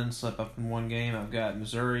 11-1, slip up in one game. I've got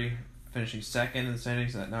Missouri finishing second in the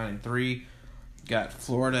standings at 9-3. Got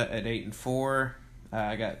Florida at 8-4.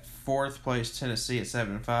 I got fourth place Tennessee at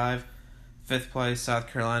 7-5. Fifth place South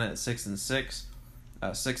Carolina at 6-6.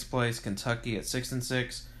 Sixth place Kentucky at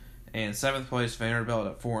 6-6. And seventh place Vanderbilt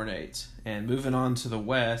at 4-8. And moving on to the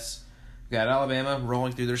West, we've got Alabama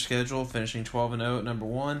rolling through their schedule, finishing 12-0 at number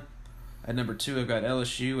one. At number two, I've got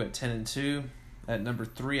LSU at 10-2. At number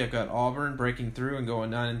three, I've got Auburn breaking through and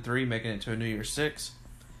going 9-3, making it to a New Year's Six.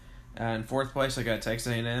 In fourth place, I got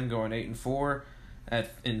Texas A&M going 8-4.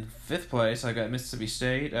 In fifth place, I got Mississippi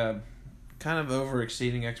State, kind of over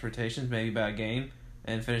exceeding expectations, maybe by a game,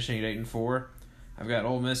 and finishing at 8-4. I've got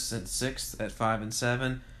Ole Miss at sixth at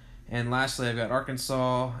 5-7, and lastly, I've got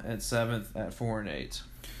Arkansas at seventh at 4-8.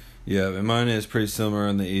 Yeah, and mine is pretty similar.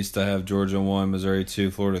 In the East, I have Georgia 1, Missouri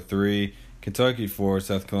 2, Florida 3, Kentucky 4,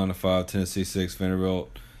 South Carolina 5, Tennessee 6,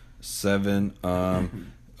 Vanderbilt 7.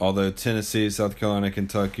 Although Tennessee, South Carolina,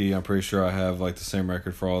 Kentucky, I'm pretty sure I have like the same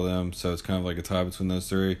record for all of them, so it's kind of like a tie between those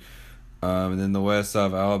three. And then the West, I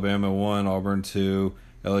have Alabama 1, Auburn 2,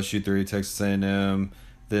 LSU 3, Texas A&M,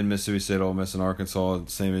 then Mississippi State, Ole Miss, and Arkansas,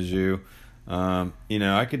 same as you.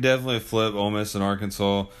 I could definitely flip Ole Miss and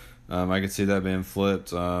Arkansas. I could see that being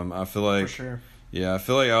flipped. I feel like, for sure. Yeah, I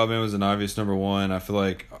feel like Alabama's an obvious number one. I feel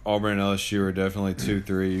like Auburn and LSU are definitely 2,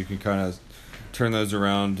 3. You can kind of turn those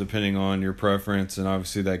around depending on your preference, and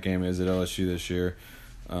obviously that game is at LSU this year.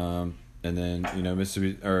 And then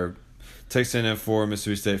Mississippi or Texas A&M 4,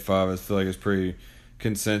 Mississippi State 5. I feel like it's pretty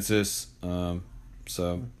consensus.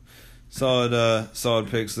 So solid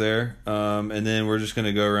picks there. And then we're just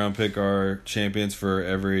gonna go around pick our champions for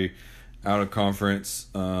every out of conference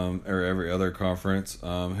or every other conference.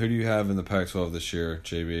 Who do you have in the Pac-12 this year,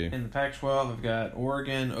 JB? In the Pac-12, I've got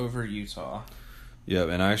Oregon over Utah. Yep,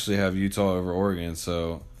 and I actually have Utah over Oregon,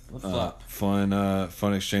 so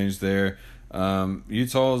fun exchange there.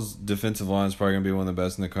 Utah's defensive line is probably going to be one of the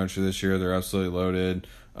best in the country this year. They're absolutely loaded.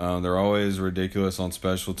 They're always ridiculous on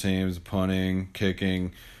special teams, punting,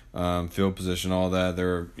 kicking, field position, all that.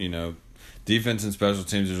 They're, defense and special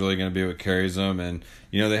teams is really going to be what carries them. And,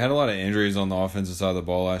 they had a lot of injuries on the offensive side of the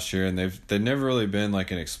ball last year, and they've never really been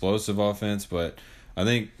like an explosive offense, but I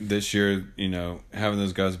think this year, having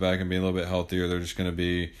those guys back and being a little bit healthier, they're just going to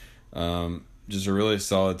be just a really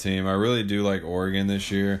solid team. I really do like Oregon this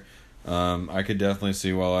year. I could definitely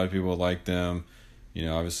see why a lot of people like them.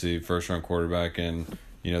 Obviously first-round quarterback and,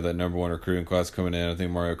 that number one recruiting class coming in. I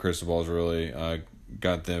think Mario Cristobal's really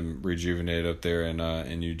got them rejuvenated up there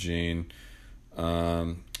in Eugene.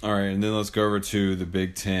 All right, and then let's go over to the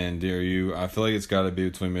Big Ten. I feel like it's got to be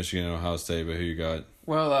between Michigan and Ohio State, but who you got?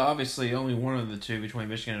 Well, obviously, only one of the two between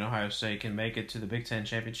Michigan and Ohio State can make it to the Big Ten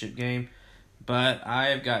championship game. But I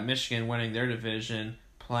have got Michigan winning their division,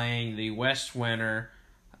 playing the West winner,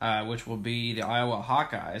 which will be the Iowa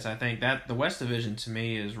Hawkeyes. I think that the West division, to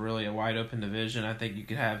me, is really a wide-open division. I think you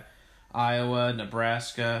could have Iowa,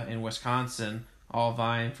 Nebraska, and Wisconsin all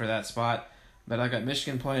vying for that spot. But I got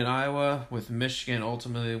Michigan playing Iowa, with Michigan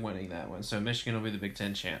ultimately winning that one. So Michigan will be the Big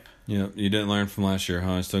Ten champ. Yep, you didn't learn from last year,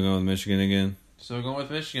 huh? Still going with Michigan again? Still going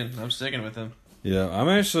with Michigan. I'm sticking with them. Yeah, I'm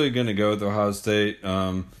actually going to go with Ohio State.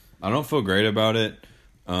 I don't feel great about it.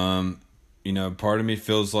 Part of me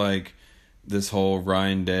feels like this whole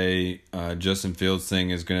Ryan Day, Justin Fields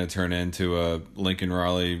thing is going to turn into a Lincoln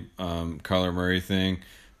Riley, Kyler Murray thing.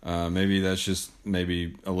 Maybe that's just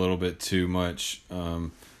maybe a little bit too much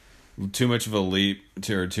of a leap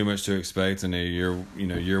or too much to expect in a year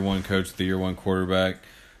one coach, the year one quarterback.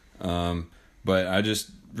 But I just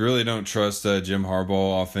really don't trust Jim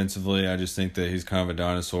Harbaugh offensively. I just think that he's kind of a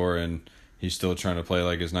dinosaur and he's still trying to play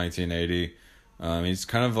like his 1980. He's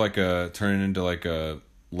kind of like turning into like a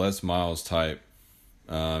Les Miles type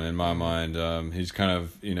in my mind. He's kind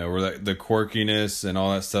of, where the quirkiness and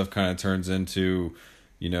all that stuff kind of turns into,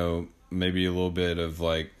 maybe a little bit of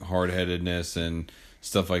like hard-headedness and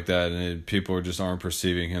stuff like that. And people just aren't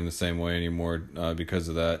perceiving him the same way anymore because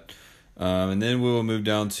of that. And then we will move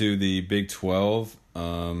down to the Big 12.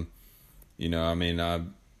 I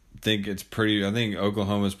think it's pretty. I think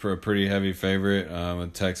Oklahoma's a pretty heavy favorite.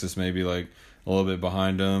 With Texas maybe like a little bit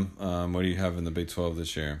behind them. What do you have in the Big 12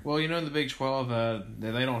 this year? Well, in the Big 12,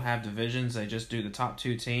 they don't have divisions. They just do the top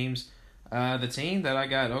 2 teams. The team that I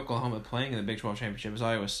got Oklahoma playing in the Big 12 championship is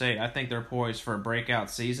Iowa State. I think they're poised for a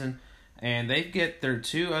breakout season, and they get their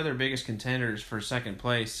 2 other biggest contenders for second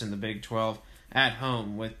place in the Big 12 at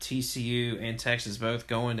home, with TCU and Texas both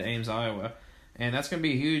going to Ames, Iowa. And that's going to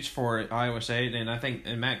be huge for Iowa State.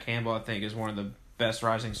 And Matt Campbell, I think, is one of the best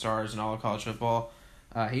rising stars in all of college football.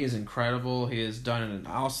 He is incredible. He has done an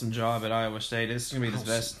awesome job at Iowa State. This is going to be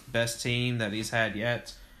his best team that he's had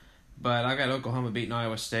yet. But I got Oklahoma beating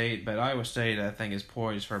Iowa State. But Iowa State, I think, is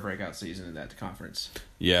poised for a breakout season in that conference.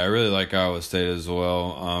 Yeah, I really like Iowa State as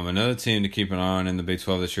well. Another team to keep an eye on in the Big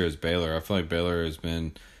 12 this year is Baylor. I feel like Baylor has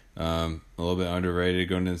been a little bit underrated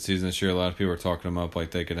going into the season this year. A lot of people are talking them up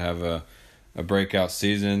like they could have a breakout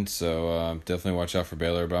season. So definitely watch out for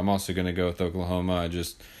Baylor. But I'm also going to go with Oklahoma. I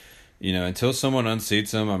just, until someone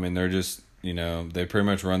unseats them, I mean, they're just, they pretty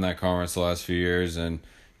much run that conference the last few years. And,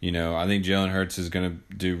 I think Jalen Hurts is going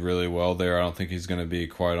to do really well there. I don't think he's going to be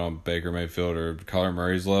quite on Baker Mayfield or Kyler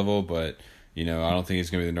Murray's level, but, I don't think he's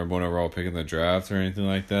going to be the number 1 overall pick in the draft or anything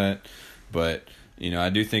like that. But, I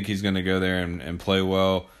do think he's going to go there and play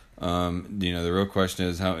well. The real question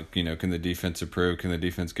is how, can the defense improve? Can the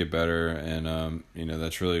defense get better? And,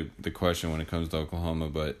 that's really the question when it comes to Oklahoma.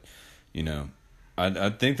 But, I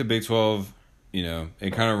think the Big 12,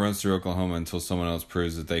 it kind of runs through Oklahoma until someone else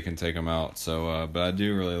proves that they can take them out. So, but I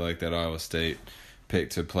do really like that Iowa State pick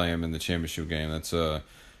to play him in the championship game. That's,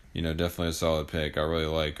 definitely a solid pick. I really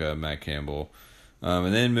like Matt Campbell.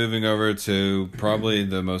 And then moving over to probably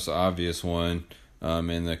the most obvious one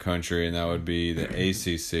in the country, and that would be the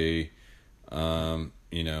ACC. I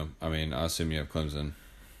assume you have Clemson.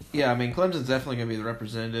 Yeah, Clemson's definitely going to be the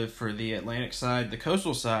representative for the Atlantic side. The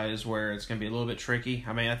coastal side is where it's going to be a little bit tricky.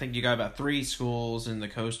 I think you got about 3 schools in the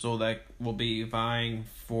coastal that will be vying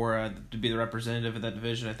for to be the representative of that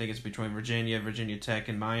division. I think it's between Virginia, Virginia Tech,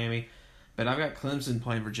 and Miami. But I've got Clemson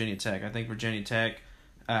playing Virginia Tech. I think Virginia Tech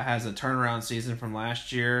has a turnaround season from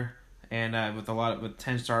last year, and with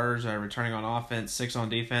 10 starters returning on offense, 6 on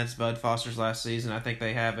defense. Bud Foster's last season, I think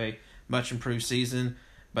they have a much improved season.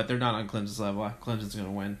 But they're not on Clemson's level. Clemson's going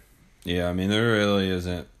to win. Yeah, there really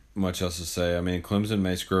isn't much else to say. Clemson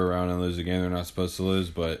may screw around and lose a game they're not supposed to lose,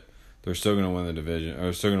 but they're still going to win the division,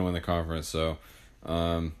 or still going to win the conference. So,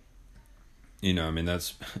 that's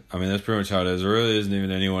pretty much how it is. There really isn't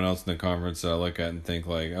even anyone else in the conference that I look at and think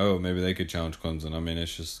like, oh, maybe they could challenge Clemson.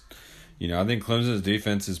 It's just, I think Clemson's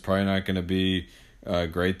defense is probably not going to be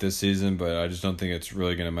great this season, but I just don't think it's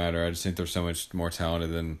really going to matter. I just think they're so much more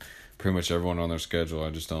talented than pretty much everyone on their schedule. I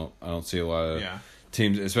don't see a lot of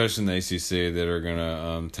teams, especially in the ACC, that are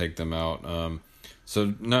gonna take them out.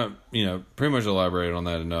 So not pretty much elaborated on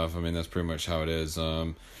that enough. That's pretty much how it is.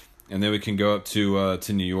 And then we can go up to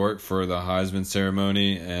New York for the Heisman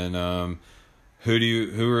ceremony. And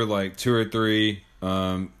who are like 2 or 3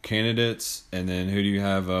 candidates, and then who do you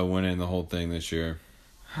have winning the whole thing this year?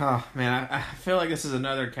 Oh man, I feel like this is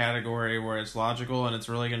another category where it's logical, and it's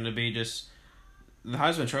really going to be just. The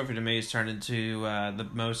Heisman Trophy to me has turned into the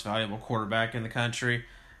most valuable quarterback in the country,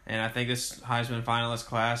 and I think this Heisman finalist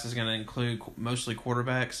class is going to include mostly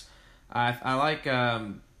quarterbacks. I like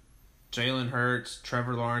Jalen Hurts,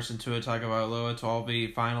 Trevor Lawrence, and Tua Tagovailoa to all be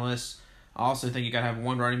finalists. I also think you got to have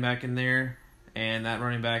one running back in there, and that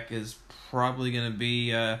running back is probably going to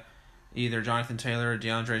be either Jonathan Taylor or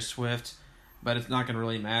DeAndre Swift, but it's not going to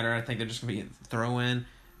really matter. I think they're just going to be a throw-in.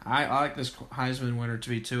 I like this Heisman winner to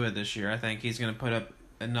be Tua this year. I think he's going to put up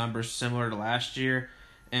numbers similar to last year.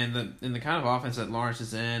 And in the kind of offense that Lawrence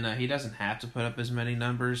is in, he doesn't have to put up as many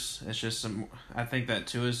numbers. It's just I think that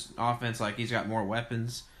Tua's offense, he's got more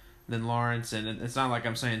weapons than Lawrence. And it's not like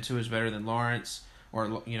I'm saying Tua's better than Lawrence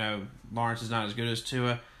or, Lawrence is not as good as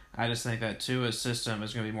Tua. I just think that Tua's system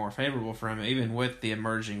is going to be more favorable for him, even with the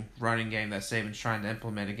emerging running game that Saban's trying to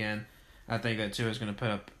implement again. I think that Tua is going to put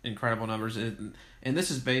up incredible numbers. And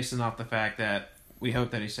this is based off the fact that we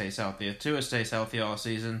hope that he stays healthy. If Tua stays healthy all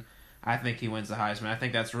season, I think he wins the Heisman. I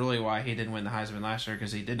think that's really why he didn't win the Heisman last year,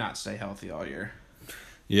 because he did not stay healthy all year.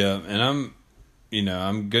 Yeah, and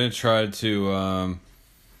I'm going to try to,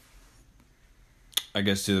 I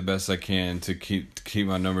guess, do the best I can to keep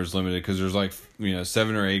my numbers limited, because there's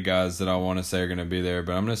 7 or 8 guys that I want to say are going to be there.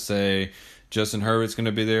 But I'm going to say Justin Herbert's going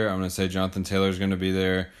to be there. I'm going to say Jonathan Taylor's going to be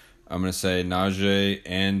there. I'm going to say Najee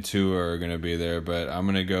and Tua are going to be there, but I'm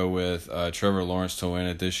going to go with Trevor Lawrence to win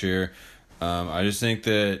it this year. I just think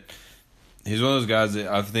that, he's one of those guys that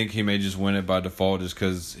I think he may just win it by default just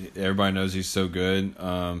because everybody knows he's so good.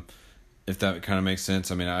 If that kind of makes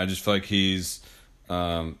sense. I mean, I just feel like he's,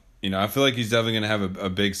 I feel like he's definitely going to have a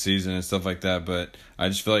big season and stuff like that, but I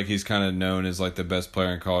just feel like he's kind of known as like the best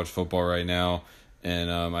player in college football right now.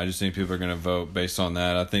 And I just think people are going to vote based on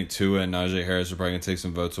that. I think Tua and Najee Harris are probably going to take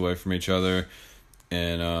some votes away from each other.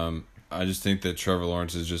 And I just think that Trevor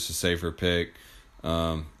Lawrence is just a safer pick.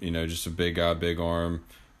 Just a big guy, big arm,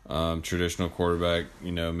 traditional quarterback.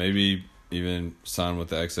 Maybe even sign with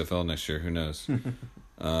the XFL next year. Who knows?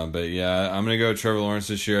 But yeah, I'm going to go Trevor Lawrence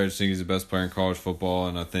this year. I just think he's the best player in college football.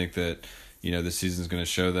 And I think that, this season's going to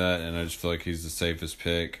show that. And I just feel like he's the safest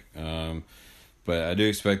pick. But I do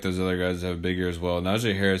expect those other guys to have a big year as well.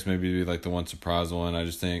 Najee Harris maybe be like the one surprise one. I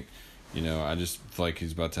just think, I just feel like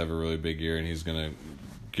he's about to have a really big year and he's going to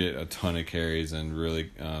get a ton of carries and really,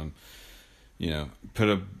 put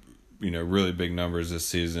up, really big numbers this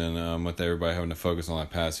season with everybody having to focus on that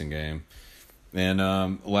passing game. And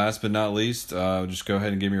last but not least, just go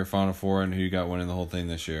ahead and give me your Final Four and who you got winning the whole thing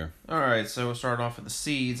this year. All right, so we'll start off with the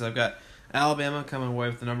seeds. I've got Alabama coming away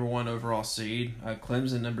with the number 1 overall seed,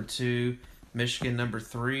 Clemson number 2, Michigan number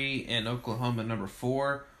 3, and Oklahoma number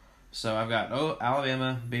 4. So I've got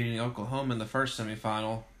Alabama beating Oklahoma in the first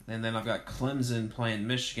semifinal, and then I've got Clemson playing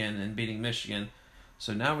Michigan and beating Michigan.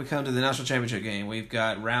 So now we come to the national championship game. We've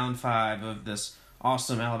got round 5 of this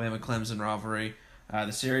awesome Alabama-Clemson rivalry.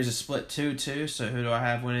 The series is split 2-2, so who do I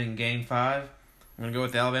have winning game 5? I'm going to go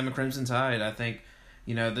with the Alabama Crimson Tide. I think,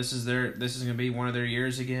 this is going to be one of their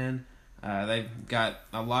years again. They've got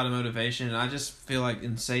a lot of motivation, and I just feel like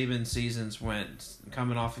in Saban seasons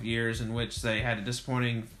coming off of years in which they had a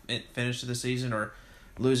disappointing finish to the season or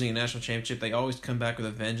losing a national championship, they always come back with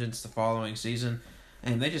a vengeance the following season.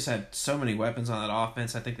 And they just had so many weapons on that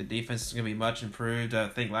offense. I think the defense is going to be much improved. I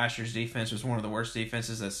think last year's defense was one of the worst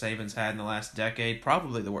defenses that Saban's had in the last decade.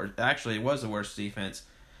 Probably the worst. Actually, it was the worst defense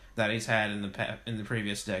that he's had in the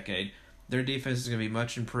previous decade. Their defense is going to be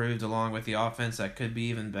much improved along with the offense that could be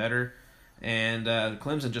even better. And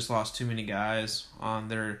Clemson just lost too many guys on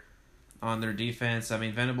their defense. I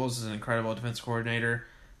mean, Venables is an incredible defense coordinator,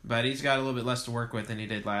 but he's got a little bit less to work with than he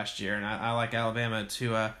did last year. And I like Alabama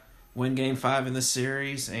to win Game 5 in this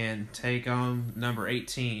series and take on number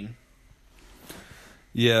 18.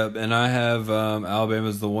 Yeah, and I have Alabama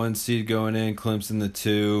as the 1 seed going in, Clemson the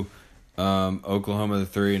 2, Oklahoma the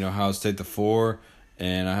 3, and Ohio State the 4.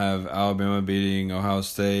 And I have Alabama beating Ohio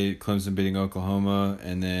State, Clemson beating Oklahoma,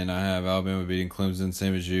 and then I have Alabama beating Clemson,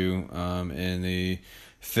 same as you, in the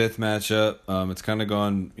 5th matchup. It's kind of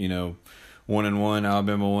gone, 1-1.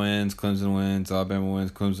 Alabama wins, Clemson wins, Alabama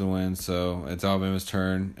wins, Clemson wins. So it's Alabama's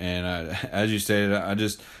turn. And as you stated, I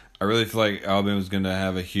really feel like Alabama's going to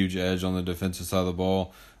have a huge edge on the defensive side of the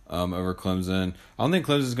ball over Clemson. I don't think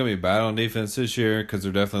Clemson's going to be bad on defense this year because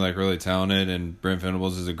they're definitely really talented, and Brent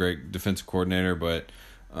Venables is a great defensive coordinator. But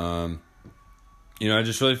I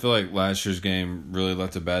just really feel like last year's game really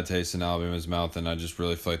left a bad taste in Alabama's mouth, and I just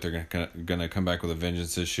really feel like they're going to come back with a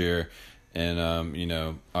vengeance this year. And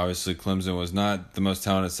obviously Clemson was not the most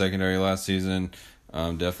talented secondary last season.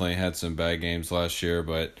 Definitely had some bad games last year,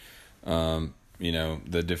 but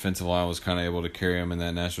the defensive line was kind of able to carry them in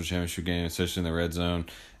that national championship game, especially in the red zone.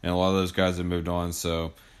 And a lot of those guys have moved on,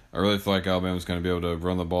 so I really feel like Alabama's going to be able to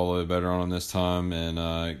run the ball a little better on them this time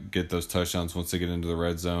and get those touchdowns once they get into the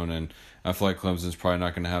red zone. And I feel like Clemson's probably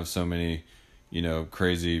not going to have so many,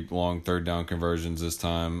 crazy long third down conversions this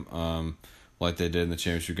time like they did in the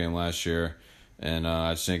championship game last year. And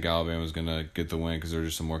I just think Alabama's going to get the win because they're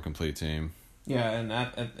just a more complete team. Yeah, and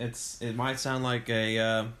it might sound like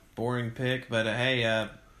a boring pick, but hey,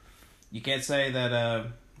 you can't say that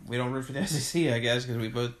we don't root for the SEC, I guess, because we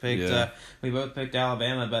both picked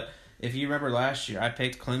Alabama. But if you remember last year, I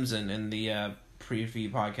picked Clemson in the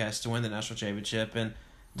preview podcast to win the national championship, and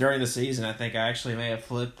during the season, I think I actually may have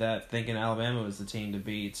flipped that, thinking Alabama was the team to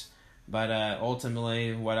beat. But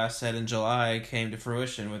ultimately, what I said in July came to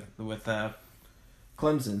fruition with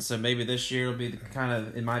Clemson. So maybe this year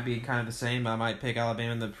it might be kind of the same. I might pick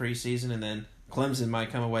Alabama in the preseason, and then Clemson might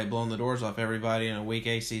come away blowing the doors off everybody in a weak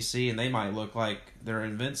ACC, and they might look like they're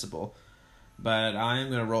invincible. But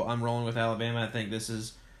I'm rolling with Alabama. I think this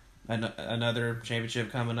is another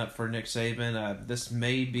championship coming up for Nick Saban. This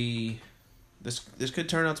could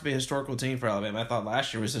turn out to be a historical team for Alabama. I thought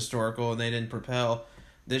last year was historical, and they didn't propel.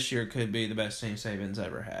 This year could be the best team Saban's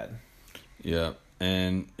ever had. Yeah,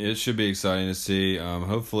 and it should be exciting to see.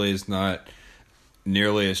 Hopefully it's not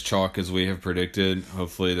nearly as chalk as we have predicted.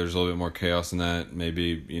 Hopefully there's a little bit more chaos in that.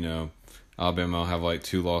 Maybe, Alabama will have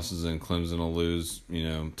 2 losses and Clemson will lose,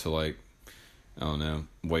 to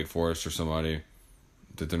Wake Forest or somebody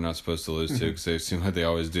that they're not supposed to lose to, because they seem like they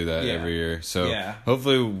always do that every year. So Yeah.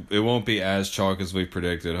 hopefully it won't be as chalk as we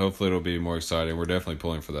predicted. Hopefully it'll be more exciting. We're definitely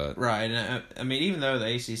pulling for that. Right, and I mean, even though the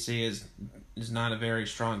ACC is not a very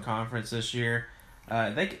strong conference this year,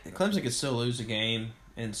 Clemson could still lose a game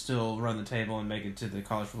and still run the table and make it to the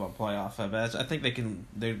college football playoff. But I think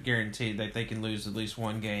they're guaranteed that they can lose at least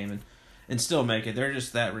one game and still make it. They're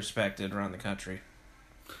just that respected around the country.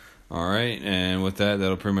 All right, and with that,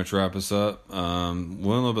 that'll pretty much wrap us up. Went a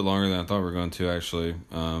little bit longer than I thought we were going to, actually.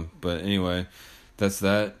 But anyway, that's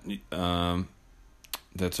that.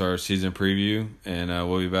 That's our season preview, and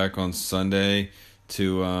we'll be back on Sunday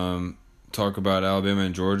to talk about Alabama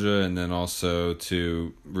and Georgia, and then also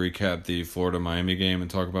to recap the Florida-Miami game and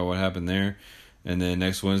talk about what happened there. And then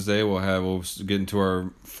next Wednesday, we'll get into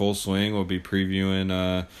our full swing. We'll be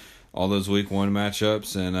previewing all those Week 1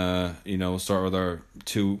 matchups, and we'll start with our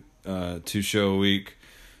two show a week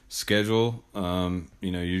schedule.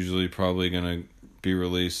 Usually probably gonna be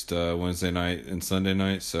released Wednesday night and Sunday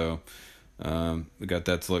night, so we got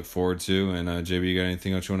that to look forward to. And JB, you got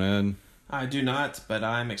anything else you want to add? I do not, but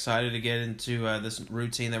I'm excited to get into this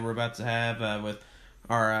routine that we're about to have with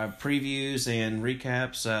our previews and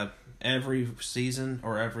recaps every season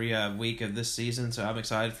or every week of this season. So I'm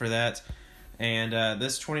excited for that. And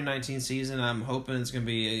this 2019 season, I'm hoping it's going to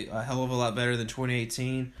be a hell of a lot better than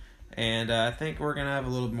 2018. And I think we're going to have a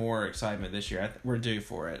little more excitement this year. We're due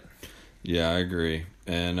for it. Yeah, I agree.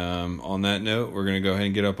 And on that note, we're going to go ahead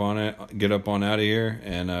and get up on out of here.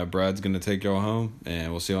 And Brad's going to take y'all home.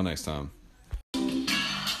 And we'll see y'all next time.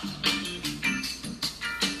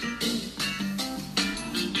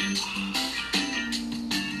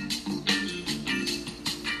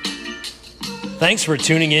 Thanks for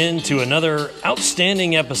tuning in to another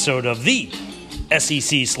outstanding episode of the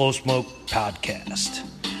SEC Slow Smoke Podcast.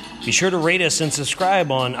 Be sure to rate us and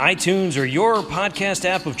subscribe on iTunes or your podcast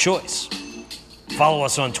app of choice. Follow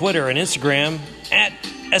us on Twitter and Instagram at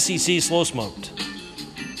SEC Slow Smoked.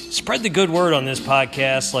 Spread the good word on this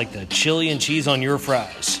podcast like the chili and cheese on your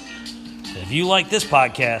fries. If you like this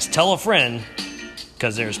podcast, tell a friend,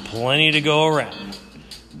 because there's plenty to go around.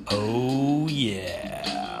 Oh, yeah.